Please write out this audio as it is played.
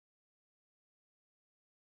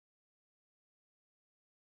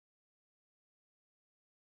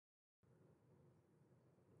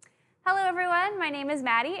Hello everyone, my name is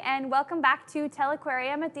Maddie and welcome back to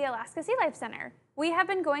Telequarium at the Alaska SeaLife Center. We have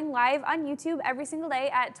been going live on YouTube every single day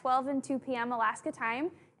at 12 and 2 p.m. Alaska time,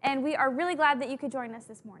 and we are really glad that you could join us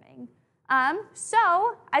this morning.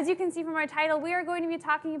 So, as you can see from our title, we are going to be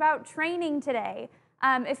talking about training today.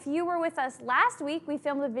 If you were with us last week, we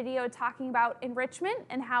filmed a video talking about enrichment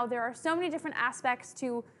and how there are so many different aspects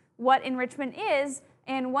to what enrichment is,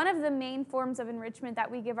 and one of the main forms of enrichment that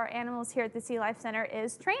we give our animals here at the SeaLife Center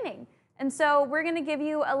is training. And so we're going to give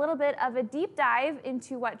you a little bit of a deep dive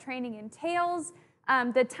into what training entails,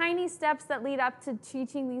 the tiny steps that lead up to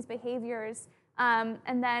teaching these behaviors,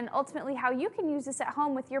 and then ultimately how you can use this at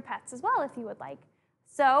home with your pets as well if you would like.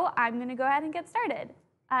 So I'm going to go ahead and get started.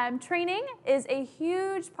 Training is a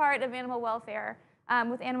huge part of animal welfare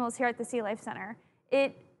with animals here at the SeaLife Center.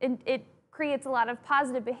 It creates a lot of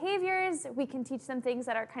positive behaviors. We can teach them things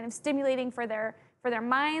that are kind of stimulating for their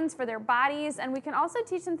minds, for their bodies, and we can also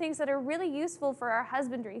teach them things that are really useful for our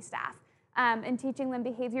husbandry staff, and teaching them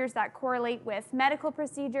behaviors that correlate with medical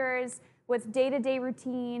procedures, with day-to-day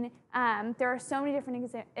routine. There are so many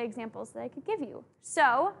different examples that I could give you.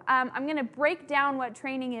 So I'm going to break down what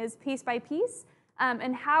training is piece by piece,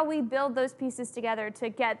 and how we build those pieces together to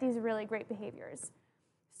get these really great behaviors.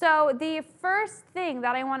 So the first thing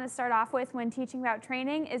that I want to start off with when teaching about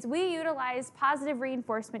training is we utilize positive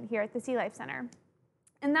reinforcement here at the SeaLife Center.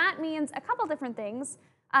 And that means a couple different things.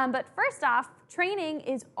 But first off, training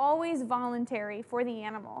is always voluntary for the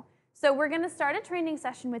animal. So we're going to start a training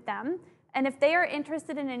session with them. And if they are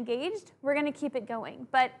interested and engaged, we're going to keep it going.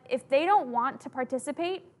 But if they don't want to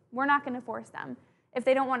participate, we're not going to force them. If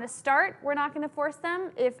they don't want to start, we're not going to force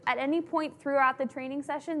them. If at any point throughout the training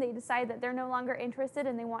session they decide that they're no longer interested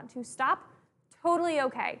and they want to stop, totally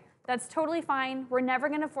okay. That's totally fine. We're never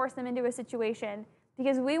going to force them into a situation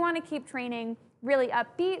because we want to keep training really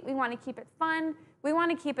upbeat. We want to keep it fun. We want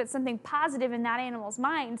to keep it something positive in that animal's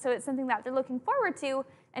mind, so it's something that they're looking forward to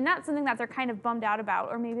and not something that they're kind of bummed out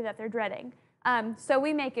about or maybe that they're dreading. So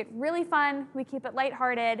we make it really fun. We keep it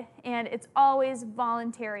lighthearted, and it's always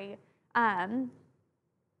voluntary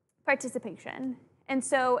participation. And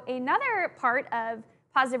so another part of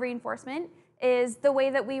positive reinforcement is the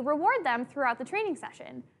way that we reward them throughout the training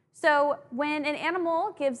session. So when an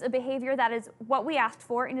animal gives a behavior that is what we asked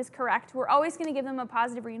for and is correct, we're always going to give them a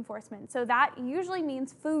positive reinforcement. So that usually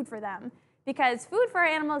means food for them, because food for our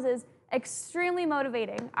animals is extremely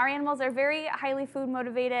motivating. Our animals are very highly food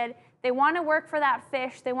motivated. They want to work for that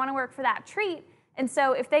fish. They want to work for that treat. And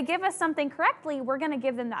so if they give us something correctly, we're going to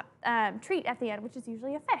give them that treat at the end, which is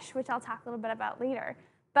usually a fish, which I'll talk a little bit about later.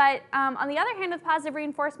 But on the other hand with positive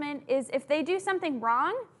reinforcement is if they do something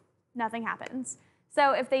wrong, nothing happens.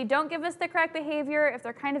 So if they don't give us the correct behavior, if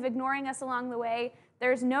they're kind of ignoring us along the way,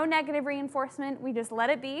 there's no negative reinforcement. We just let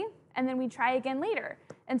it be, and then we try again later.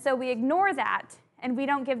 And so we ignore that, and we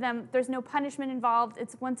don't give them, there's no punishment involved.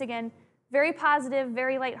 It's, once again, very positive,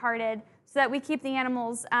 very lighthearted, so that we keep the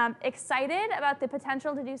animals excited about the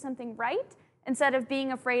potential to do something right instead of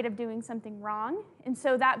being afraid of doing something wrong. And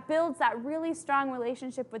so that builds that really strong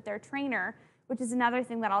relationship with their trainer, which is another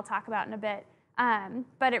thing that I'll talk about in a bit.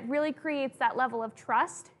 But it really creates that level of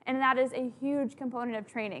trust, and that is a huge component of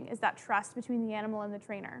training, is that trust between the animal and the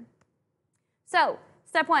trainer. So,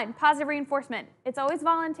 step one, positive reinforcement. It's always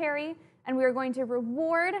voluntary, and we are going to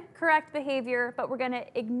reward correct behavior, but we're going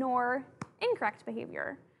to ignore incorrect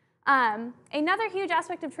behavior. Another huge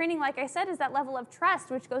aspect of training, like I said, is that level of trust,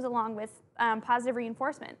 which goes along with positive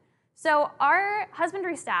reinforcement. So our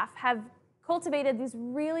husbandry staff have cultivated these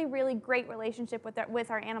really, really great relationship with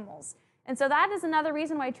our animals. And so that is another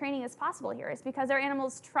reason why training is possible here, is because our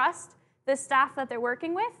animals trust the staff that they're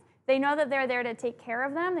working with. They know that they're there to take care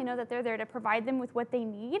of them. They know that they're there to provide them with what they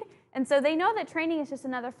need. And so they know that training is just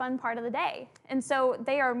another fun part of the day. And so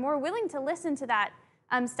they are more willing to listen to that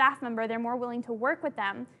staff member. They're more willing to work with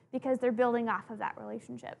them because they're building off of that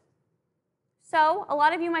relationship. So a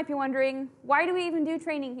lot of you might be wondering, why do we even do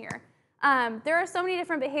training here? There are so many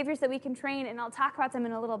different behaviors that we can train, and I'll talk about them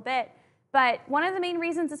in a little bit. But one of the main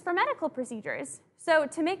reasons is for medical procedures. So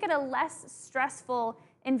to make it a less stressful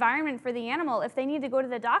environment for the animal, if they need to go to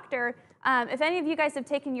the doctor, if any of you guys have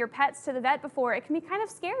taken your pets to the vet before, it can be kind of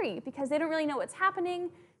scary because they don't really know what's happening.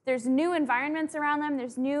 There's new environments around them.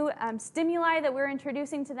 There's new stimuli that we're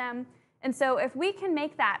introducing to them. And so if we can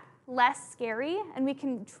make that less scary and we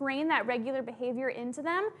can train that regular behavior into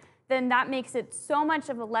them, then that makes it so much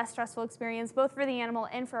of a less stressful experience, both for the animal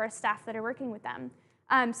and for our staff that are working with them.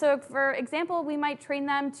 So for example, we might train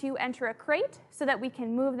them to enter a crate so that we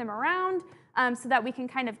can move them around, so that we can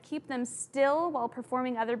kind of keep them still while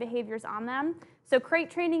performing other behaviors on them. So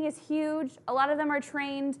crate training is huge. A lot of them are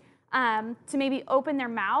trained to maybe open their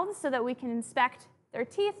mouths so that we can inspect their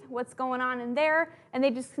teeth, what's going on in there, and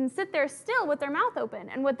they just can sit there still with their mouth open.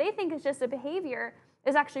 And what they think is just a behavior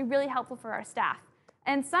is actually really helpful for our staff.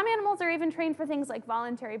 And some animals are even trained for things like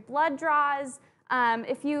voluntary blood draws.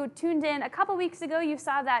 If you tuned in a couple weeks ago, you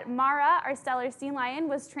saw that Mara, our Steller sea lion,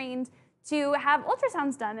 was trained to have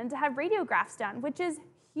ultrasounds done and to have radiographs done, which is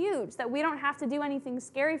huge, that we don't have to do anything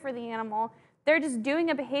scary for the animal. They're just doing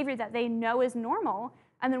a behavior that they know is normal,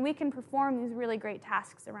 and then we can perform these really great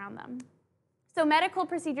tasks around them. So medical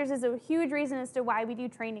procedures is a huge reason as to why we do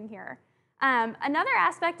training here. Another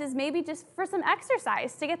aspect is maybe just for some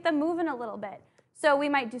exercise to get them moving a little bit. So we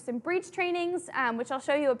might do some breach trainings, which I'll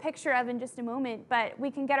show you a picture of in just a moment, but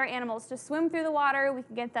we can get our animals to swim through the water, we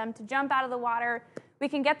can get them to jump out of the water, we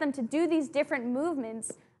can get them to do these different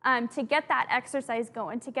movements to get that exercise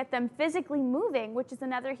going, to get them physically moving, which is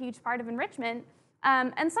another huge part of enrichment.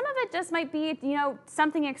 And some of it just might be,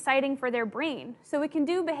 something exciting for their brain. So we can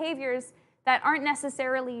do behaviors that aren't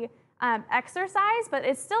necessarily exercise, but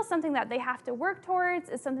it's still something that they have to work towards,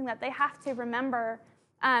 it's something that they have to remember,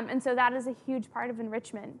 and so that is a huge part of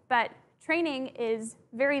enrichment. But training is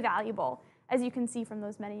very valuable, as you can see from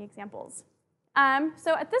those many examples.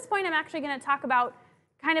 So at this point, I'm actually going to talk about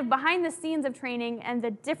kind of behind the scenes of training and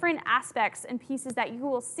the different aspects and pieces that you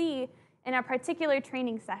will see in a particular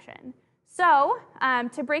training session. So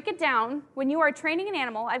to break it down, when you are training an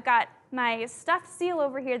animal, I've got my stuffed seal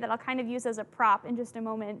over here that I'll kind of use as a prop in just a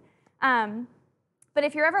moment. But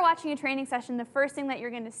if you're ever watching a training session, the first thing that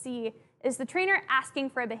you're going to see is the trainer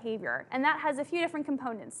asking for a behavior, and that has a few different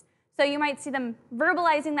components. So you might see them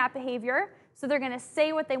verbalizing that behavior, so they're going to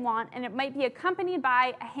say what they want, and it might be accompanied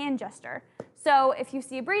by a hand gesture. So if you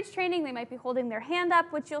see a breach training, they might be holding their hand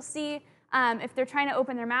up, which you'll see. If they're trying to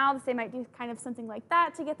open their mouths, they might do kind of something like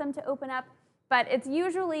that to get them to open up. But it's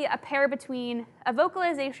usually a pair between a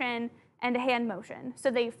vocalization and a hand motion.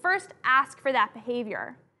 So they first ask for that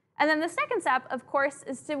behavior. And then the second step, of course,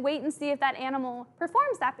 is to wait and see if that animal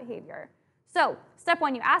performs that behavior. So step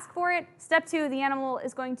one, you ask for it. Step two, the animal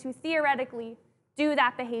is going to theoretically do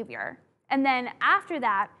that behavior. And then after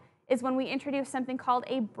that is when we introduce something called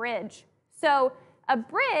a bridge. So a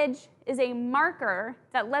bridge is a marker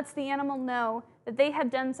that lets the animal know that they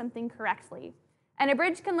have done something correctly. And a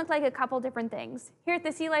bridge can look like a couple different things. Here at the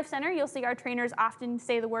SeaLife Center, you'll see our trainers often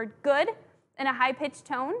say the word good in a high-pitched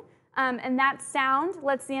tone, and that sound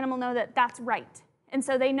lets the animal know that that's right. And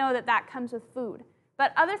so they know that that comes with food.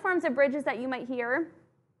 But other forms of bridges that you might hear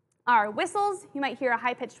are whistles. You might hear a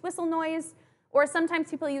high-pitched whistle noise, or sometimes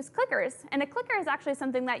people use clickers. And a clicker is actually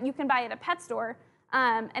something that you can buy at a pet store,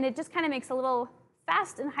 and it just kind of makes a little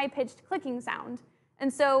fast and high-pitched clicking sound.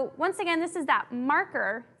 And so once again, this is that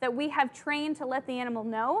marker that we have trained to let the animal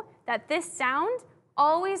know that this sound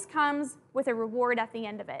always comes with a reward at the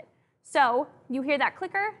end of it. So you hear that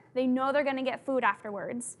clicker, they know they're going to get food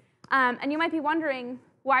afterwards. And you might be wondering,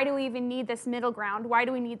 why do we even need this middle ground? Why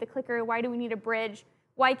do we need the clicker? Why do we need a bridge?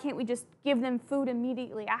 Why can't we just give them food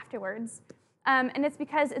immediately afterwards? And it's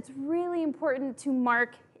because it's really important to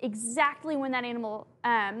mark exactly when that animal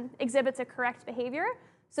exhibits a correct behavior,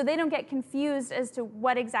 so they don't get confused as to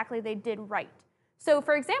what exactly they did right. So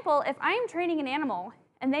for example, if I am training an animal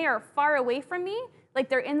and they are far away from me, like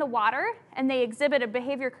they're in the water and they exhibit a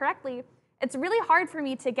behavior correctly, it's really hard for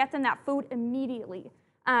me to get them that food immediately.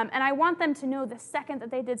 And I want them to know the second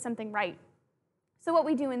that they did something right. So what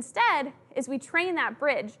we do instead is we train that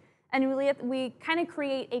bridge, and we kind of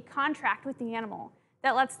create a contract with the animal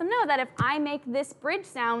that lets them know that if I make this bridge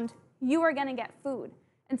sound, you are going to get food.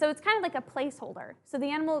 And so it's kind of like a placeholder. So the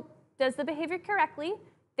animal does the behavior correctly,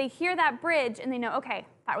 they hear that bridge, and they know, okay,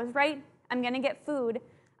 that was right, I'm going to get food.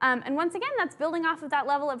 And once again, that's building off of that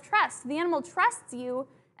level of trust. The animal trusts you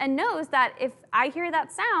and knows that if I hear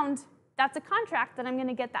that sound, that's a contract that I'm going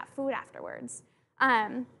to get that food afterwards.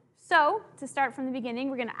 So to start from the beginning,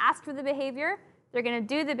 we're going to ask for the behavior, they're going to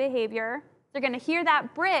do the behavior, they're going to hear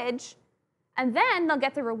that bridge, and then they'll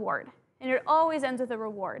get the reward. And it always ends with a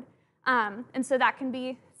reward. And so that can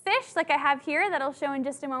be fish, like I have here, that I'll show in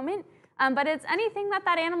just a moment. But it's anything that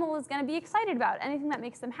that animal is going to be excited about, anything that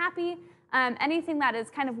makes them happy, anything that is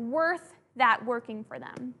kind of worth that working for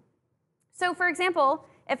them. So for example,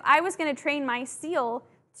 if I was going to train my seal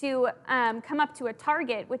to come up to a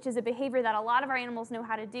target, which is a behavior that a lot of our animals know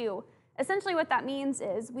how to do, essentially what that means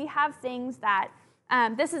is we have things that,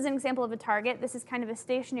 this is an example of a target, this is kind of a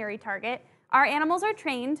stationary target. Our animals are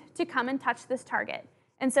trained to come and touch this target.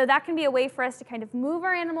 And so that can be a way for us to kind of move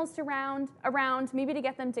our animals around, maybe to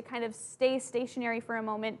get them to kind of stay stationary for a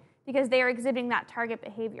moment because they are exhibiting that target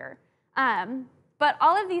behavior. But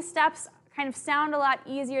all of these steps kind of sound a lot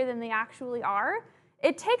easier than they actually are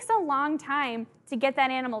it takes a long time to get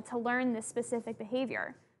that animal to learn this specific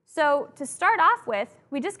behavior. So to start off with,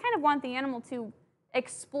 we just kind of want the animal to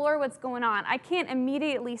explore what's going on. I can't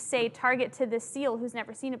immediately say target to this seal who's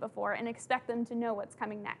never seen it before and expect them to know what's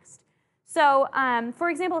coming next. So for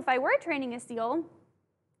example, if I were training a seal,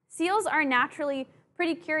 seals are naturally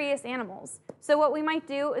pretty curious animals. So what we might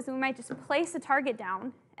do is we might just place a target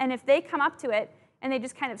down, and if they come up to it and they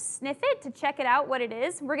just kind of sniff it to check it out what it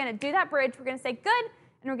is, we're going to do that bridge, we're going to say good,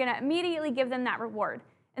 and we're going to immediately give them that reward.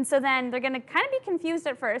 And so then they're going to kind of be confused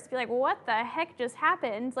at first, be like, well, what the heck just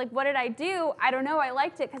happened? Like, what did I do? I don't know, I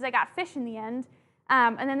liked it because I got fish in the end.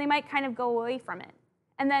 And then they might kind of go away from it.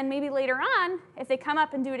 And then maybe later on, if they come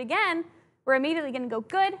up and do it again, we're immediately going to go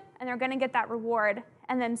good, and they're going to get that reward.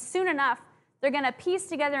 And then soon enough, they're going to piece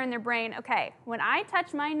together in their brain, okay, when I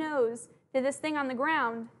touch my nose to this thing on the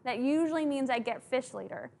ground, that usually means I get fish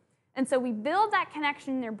later. And so we build that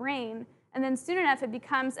connection in their brain, and then soon enough it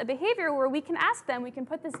becomes a behavior where we can ask them, we can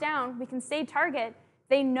put this down, we can say target,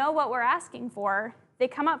 they know what we're asking for, they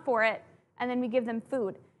come up for it, and then we give them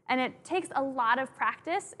food. And it takes a lot of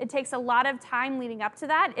practice. It takes a lot of time leading up to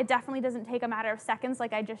that. It definitely doesn't take a matter of seconds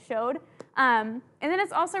like I just showed. And then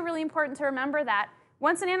it's also really important to remember that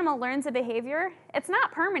once an animal learns a behavior, it's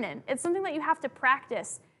not permanent. It's something that you have to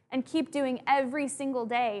practice and keep doing every single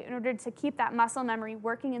day in order to keep that muscle memory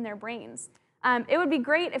working in their brains. It would be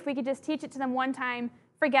great if we could just teach it to them one time,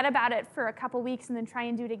 forget about it for a couple weeks, and then try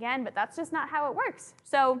and do it again, but that's just not how it works.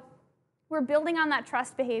 So we're building on that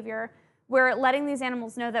trust behavior. We're letting these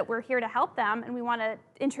animals know that we're here to help them, and we want to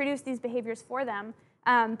introduce these behaviors for them,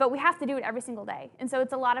 but we have to do it every single day. And so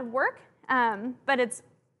it's a lot of work, but it's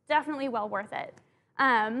definitely well worth it.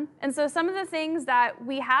 And so some of the things that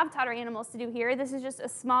we have taught our animals to do here, this is just a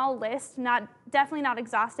small list, definitely not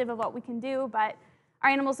exhaustive of what we can do, but our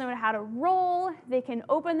animals know how to roll, they can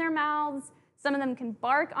open their mouths, some of them can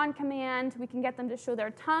bark on command, we can get them to show their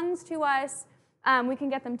tongues to us, we can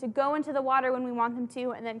get them to go into the water when we want them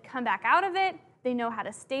to and then come back out of it. They know how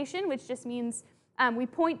to station, which just means we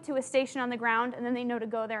point to a station on the ground and then they know to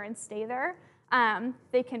go there and stay there.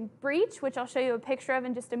 They can breach, which I'll show you a picture of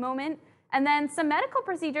in just a moment. And then some medical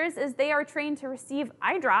procedures is they are trained to receive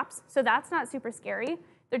eye drops, so that's not super scary.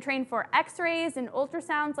 They're trained for x-rays and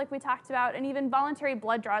ultrasounds like we talked about, and even voluntary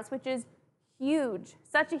blood draws, which is huge,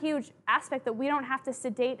 such a huge aspect that we don't have to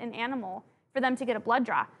sedate an animal for them to get a blood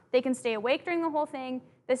draw. They can stay awake during the whole thing.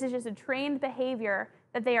 This is just a trained behavior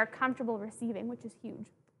that they are comfortable receiving, which is huge.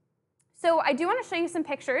 So I do want to show you some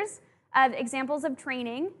pictures of examples of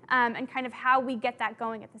training and kind of how we get that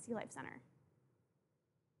going at the SeaLife Center.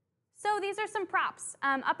 So these are some props.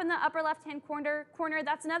 Up in the upper left-hand corner,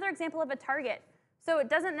 that's another example of a target. So it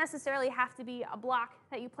doesn't necessarily have to be a block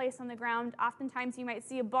that you place on the ground. Oftentimes you might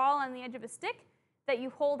see a ball on the edge of a stick that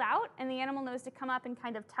you hold out, and the animal knows to come up and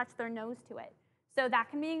kind of touch their nose to it. So that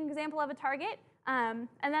can be an example of a target. And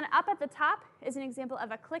then up at the top is an example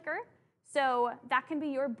of a clicker. So that can be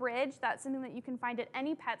your bridge. That's something that you can find at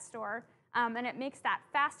any pet store. And it makes that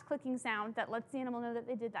fast clicking sound that lets the animal know that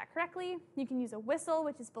they did that correctly. You can use a whistle,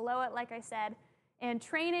 which is below it, like I said. And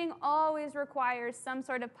training always requires some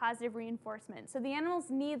sort of positive reinforcement. So the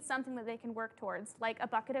animals need something that they can work towards, like a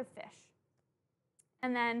bucket of fish.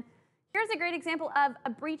 And then here's a great example of a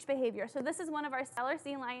breach behavior. So this is one of our stellar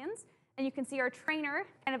sea lions. And you can see our trainer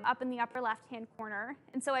kind of up in the upper left-hand corner.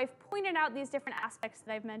 And so I've pointed out these different aspects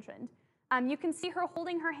that I've mentioned. You can see her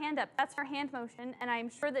holding her hand up. That's her hand motion. And I'm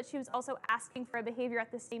sure that she was also asking for a behavior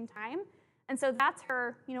at the same time. And so that's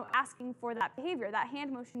her, asking for that behavior. That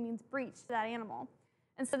hand motion means breach to that animal.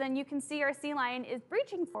 And so then you can see our sea lion is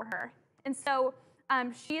breaching for her. And so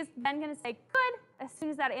she is then going to say, good, as soon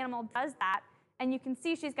as that animal does that. And you can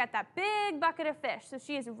see she's got that big bucket of fish. So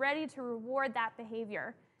she is ready to reward that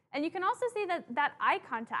behavior. And you can also see that eye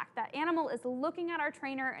contact. That animal is looking at our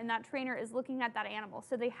trainer, and that trainer is looking at that animal.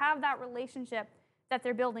 So they have that relationship that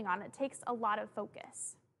they're building on. It takes a lot of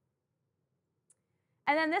focus.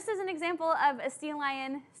 And then this is an example of a sea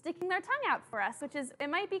lion sticking their tongue out for us, which is, it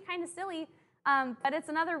might be kind of silly, but it's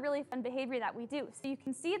another really fun behavior that we do. So you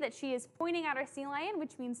can see that she is pointing at our sea lion,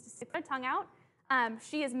 which means to stick their tongue out.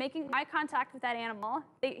 She is making eye contact with that animal.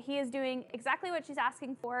 He is doing exactly what she's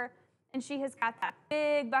asking for, and she has got that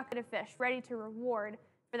big bucket of fish ready to reward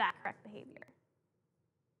for that correct behavior.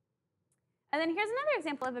 And then here's another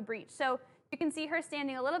example of a breach. So you can see her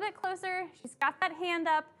standing a little bit closer. She's got that hand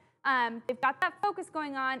up. They've got that focus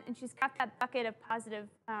going on, and she's got that bucket of positive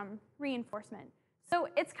reinforcement. So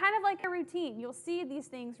it's kind of like a routine. You'll see these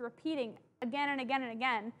things repeating again and again and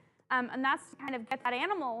again. And that's to kind of get that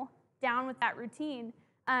animal down with that routine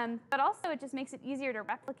but also it just makes it easier to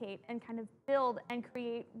replicate and kind of build and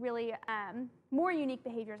create really more unique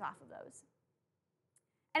behaviors off of those.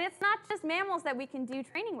 And it's not just mammals that we can do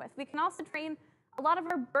training with. We can also train a lot of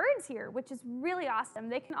our birds here, which is really awesome.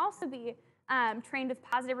 They can also be trained with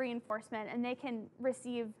positive reinforcement, and they can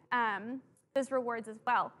receive those rewards as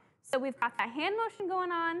well. So we've got that hand motion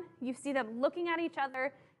going on. You see them looking at each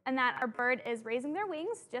other, and that our bird is raising their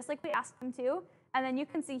wings, just like we asked them to. And then you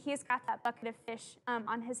can see he's got that bucket of fish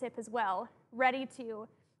on his hip as well, ready to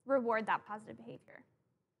reward that positive behavior.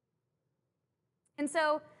 And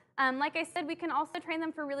so, like I said, we can also train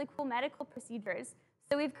them for really cool medical procedures.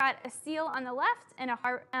 So we've got a seal on the left and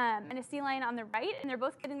a sea lion on the right, and they're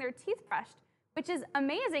both getting their teeth brushed, which is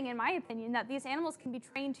amazing in my opinion, that these animals can be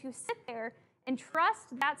trained to sit there and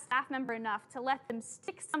trust that staff member enough to let them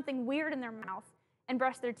stick something weird in their mouth and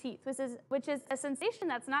brush their teeth, which is a sensation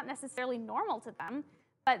that's not necessarily normal to them,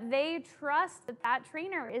 but they trust that that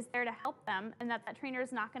trainer is there to help them and that that trainer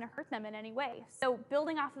is not going to hurt them in any way. So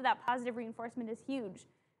building off of that positive reinforcement is huge.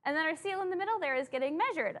 And then our seal in the middle there is getting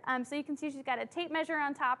measured. So you can see she's got a tape measure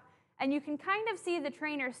on top, and you can kind of see the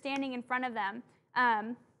trainer standing in front of them,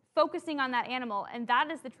 focusing on that animal, and that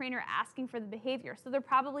is the trainer asking for the behavior. So they're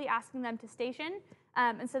probably asking them to station,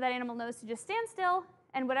 and so that animal knows to just stand still,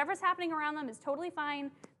 and whatever's happening around them is totally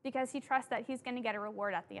fine because he trusts that he's going to get a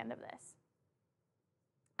reward at the end of this.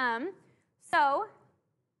 So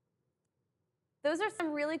those are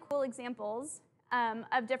some really cool examples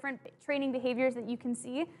of different training behaviors that you can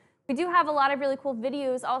see. We do have a lot of really cool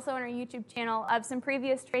videos also on our YouTube channel of some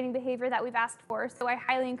previous training behavior that we've asked for, so I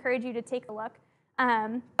highly encourage you to take a look.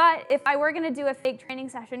 But if I were going to do a fake training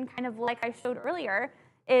session, kind of like I showed earlier,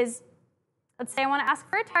 is let's say I want to ask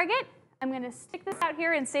for a target. I'm going to stick this out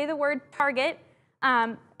here and say the word target.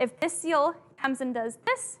 If this seal comes and does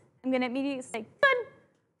this, I'm going to immediately say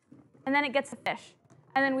good, and then it gets a fish.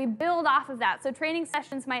 And then we build off of that. So training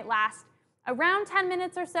sessions might last around 10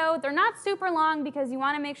 minutes or so. They're not super long because you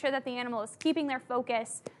want to make sure that the animal is keeping their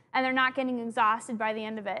focus and they're not getting exhausted by the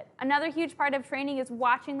end of it. Another huge part of training is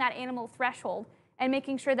watching that animal threshold and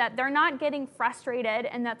making sure that they're not getting frustrated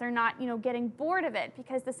and that they're not, getting bored of it,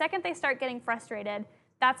 because the second they start getting frustrated,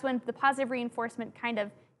 that's when the positive reinforcement kind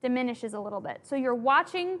of diminishes a little bit. So you're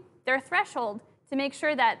watching their threshold to make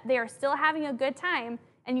sure that they are still having a good time,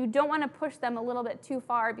 and you don't want to push them a little bit too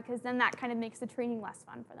far because then that kind of makes the training less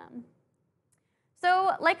fun for them.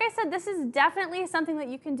 So like I said, this is definitely something that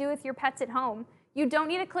you can do with your pets at home. You don't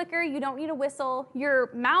need a clicker, you don't need a whistle.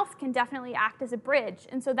 Your mouth can definitely act as a bridge.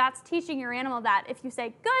 And so that's teaching your animal that if you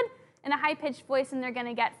say good in a high-pitched voice, and they're going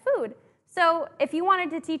to get food. So if you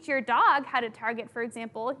wanted to teach your dog how to target, for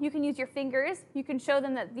example, you can use your fingers. You can show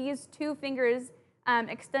them that these two fingers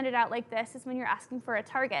extended out like this is when you're asking for a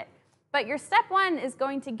target. But your step one is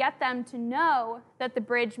going to get them to know that the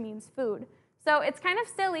bridge means food. So it's kind of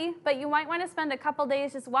silly, but you might want to spend a couple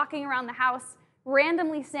days just walking around the house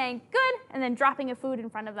randomly saying good and then dropping a food in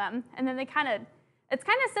front of them. And then it's kind of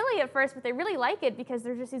silly at first, but they really like it because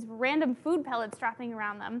there's just these random food pellets dropping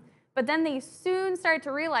around them. But then they soon start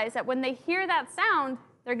to realize that when they hear that sound,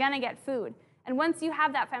 they're going to get food. And once you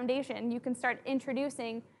have that foundation, you can start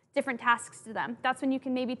introducing different tasks to them. That's when you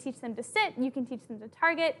can maybe teach them to sit, you can teach them to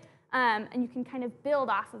target, and you can kind of build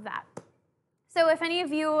off of that. So if any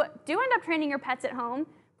of you do end up training your pets at home,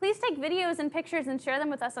 please take videos and pictures and share them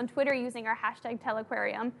with us on Twitter using our hashtag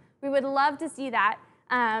Telequarium. We would love to see that.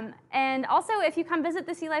 And also, if you come visit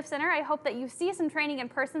the SeaLife Center, I hope that you see some training in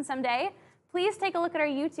person someday. Please take a look at our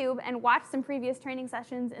YouTube and watch some previous training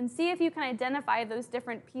sessions and see if you can identify those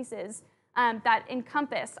different pieces that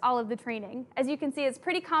encompass all of the training. As you can see, it's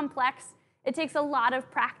pretty complex. It takes a lot of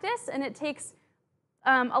practice, and it takes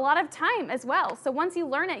a lot of time as well. So once you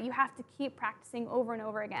learn it, you have to keep practicing over and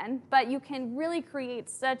over again. But you can really create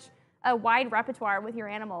such a wide repertoire with your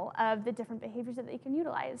animal of the different behaviors that they can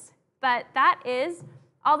utilize. But that is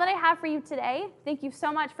all that I have for you today. Thank you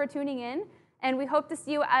so much for tuning in. And we hope to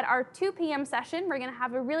see you at our 2 p.m. session. We're going to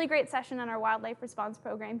have a really great session on our wildlife response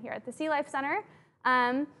program here at the SeaLife Center.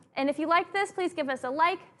 And if you like this, please give us a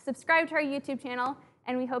like, subscribe to our YouTube channel,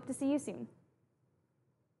 and we hope to see you soon.